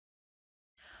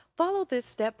Follow this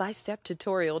step-by-step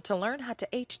tutorial to learn how to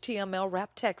HTML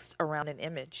wrap text around an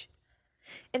image.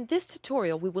 In this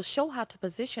tutorial, we will show how to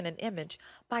position an image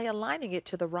by aligning it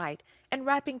to the right and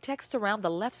wrapping text around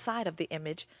the left side of the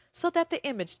image so that the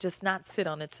image does not sit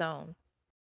on its own.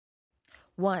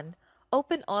 1.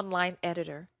 Open Online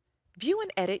Editor. View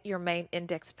and edit your main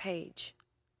index page.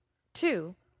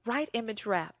 2. Write Image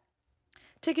Wrap.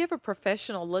 To give a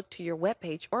professional look to your web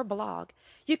page or blog,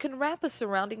 you can wrap a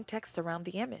surrounding text around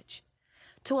the image.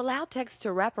 To allow text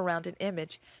to wrap around an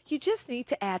image, you just need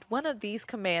to add one of these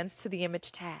commands to the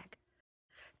image tag.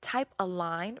 Type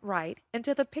Align Right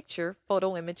into the Picture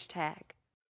Photo Image tag.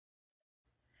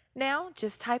 Now,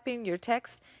 just type in your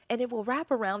text and it will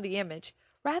wrap around the image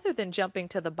rather than jumping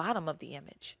to the bottom of the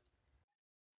image.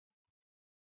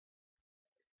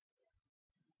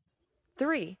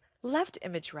 3. Left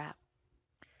Image Wrap.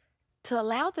 To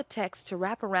allow the text to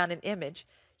wrap around an image,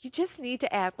 you just need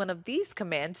to add one of these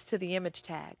commands to the image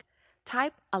tag.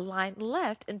 Type Align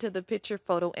Left into the Picture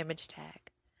Photo Image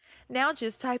tag. Now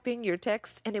just type in your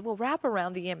text and it will wrap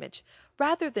around the image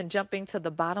rather than jumping to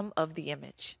the bottom of the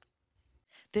image.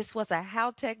 This was a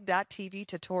HowTech.tv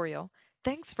tutorial.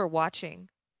 Thanks for watching.